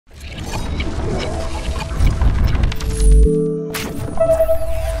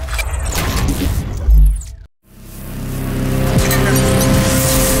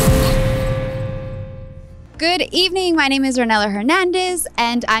Good evening. My name is Ronella Hernandez,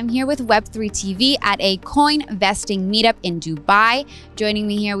 and I'm here with Web3 TV at a Coinvesting meetup in Dubai. Joining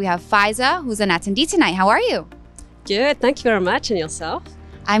me here, we have Fayza, who's an attendee tonight. How are you? Good. Thank you very much. And yourself?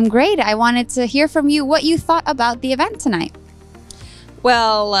 I'm great. I wanted to hear from you what you thought about the event tonight.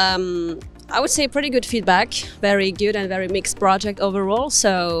 Well, I would say pretty good feedback. Very good and very mixed project overall.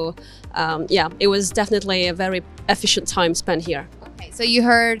 So, yeah, it was definitely a very efficient time spent here. Okay, so you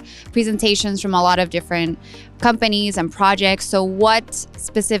heard presentations from a lot of different companies and projects. So what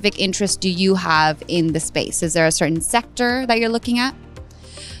specific interest do you have in the space? Is there a certain sector that you're looking at?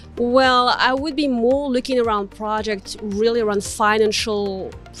 Well, I would be more looking around projects really around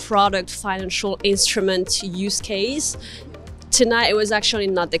financial product, financial instrument use case. Tonight, it was actually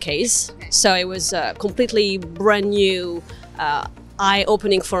not the case. So it was completely brand new,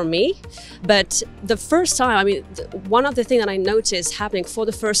 eye-opening for me. But the first time, I mean, one of the things that I noticed happening for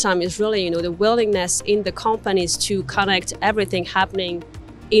the first time is really, the willingness in the companies to connect everything happening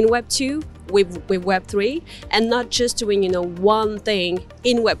in Web 2 with Web 3, and not just doing, one thing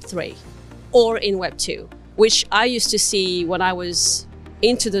in Web 3 or in Web 2, which I used to see when I was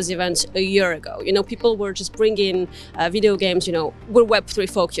into those events a year ago. People were just bringing video games, with Web 3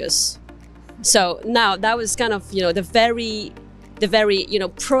 focus. So now that was kind of, the very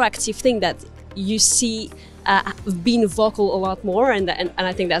proactive thing that you see being vocal a lot more, and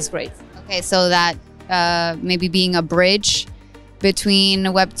I think that's great. Okay, so that maybe being a bridge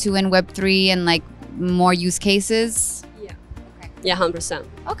between Web 2 and Web 3 and like more use cases? Yeah. Okay. Yeah, 100%.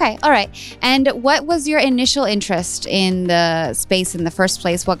 Okay, all right. And what was your initial interest in the space in the first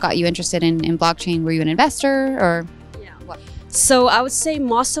place? What got you interested in blockchain? Were you an investor or? So I would say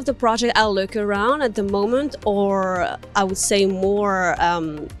most of the project I look around at the moment, or I would say more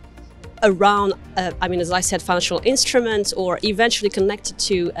around, as I said, financial instruments, or eventually connected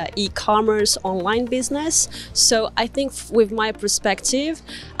to e-commerce, online business. So I think with my perspective,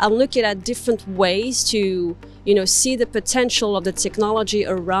 I'm looking at different ways to see the potential of the technology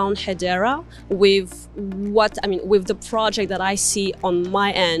around Hedera with with the project that I see on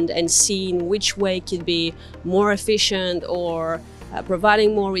my end, and seeing which way could be more efficient or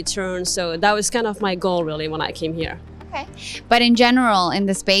providing more returns. So that was kind of my goal really when I came here. Okay. But in general, in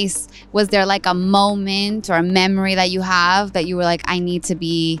the space, was there like a moment or a memory that you have that you were like, I need to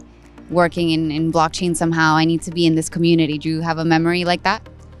be working in blockchain somehow, I need to be in this community? Do you have a memory like that?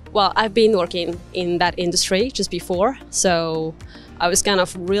 Well, I've been working in that industry just before, so I was kind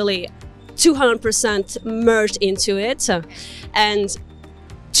of really 200% merged into it, and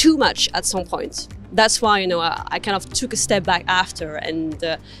too much at some point. That's why I kind of took a step back after, and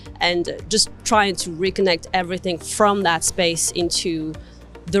just trying to reconnect everything from that space into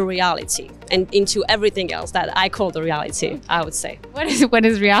the reality and into everything else that I call the reality. I would say. What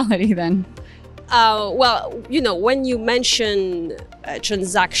is reality then? Well, when you mention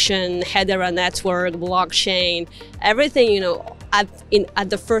transaction, Hedera network, blockchain, everything, at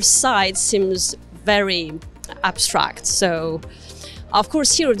the first sight seems very abstract. So, of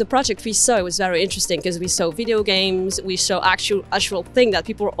course, here the project we saw, it was very interesting because we saw video games, we saw actual thing that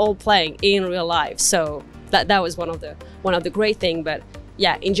people were all playing in real life. So that was one of the great thing. But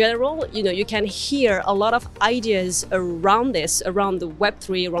yeah, in general, you can hear a lot of ideas around this, around the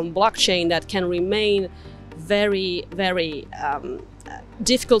Web3, around blockchain, that can remain very, very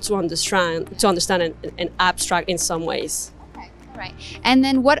difficult to understand and abstract in some ways. Okay, all right. And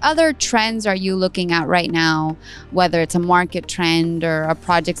then what other trends are you looking at right now, whether it's a market trend or a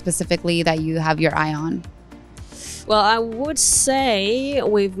project specifically that you have your eye on? Well, I would say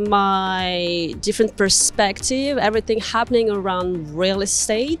with my different perspective, everything happening around real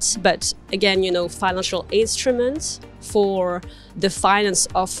estate, but again, financial instruments for the finance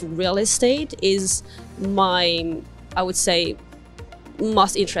of real estate is my, I would say,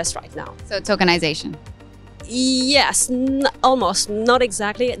 most interest right now. So tokenization. Yes, almost, not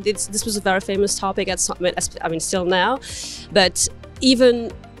exactly. This was a very famous topic still now, but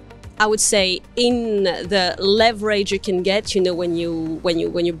even I would say in the leverage you can get, when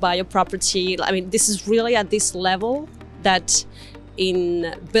you buy a property. This is really at this level that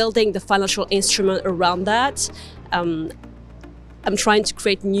in building the financial instrument around that, I'm trying to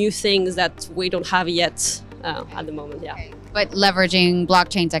create new things that we don't have yet at the moment. Yeah. Okay. But leveraging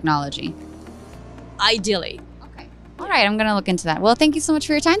blockchain technology. Ideally. Okay. All right. I'm going to look into that. Well, thank you so much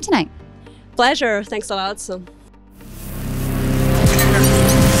for your time tonight. Pleasure. Thanks a lot.